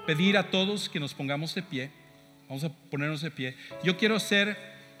pedir a todos que nos pongamos de pie. Vamos a ponernos de pie. Yo quiero hacer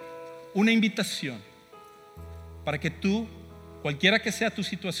una invitación para que tú, cualquiera que sea tu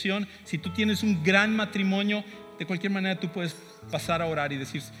situación, si tú tienes un gran matrimonio, de cualquier manera tú puedes pasar a orar y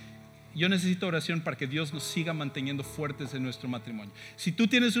decir, yo necesito oración para que Dios nos siga manteniendo fuertes en nuestro matrimonio. Si tú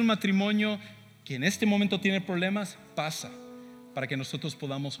tienes un matrimonio que en este momento tiene problemas, pasa para que nosotros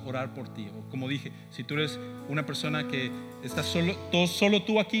podamos orar por ti. O como dije, si tú eres una persona que está solo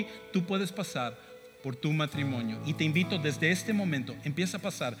tú aquí, tú puedes pasar por tu matrimonio. Y te invito desde este momento, empieza a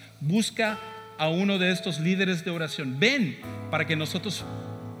pasar, busca a uno de estos líderes de oración. Ven para que nosotros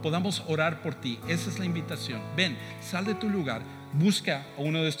podamos orar por ti. Esa es la invitación. Ven, sal de tu lugar, busca a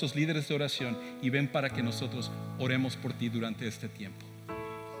uno de estos líderes de oración y ven para que nosotros oremos por ti durante este tiempo.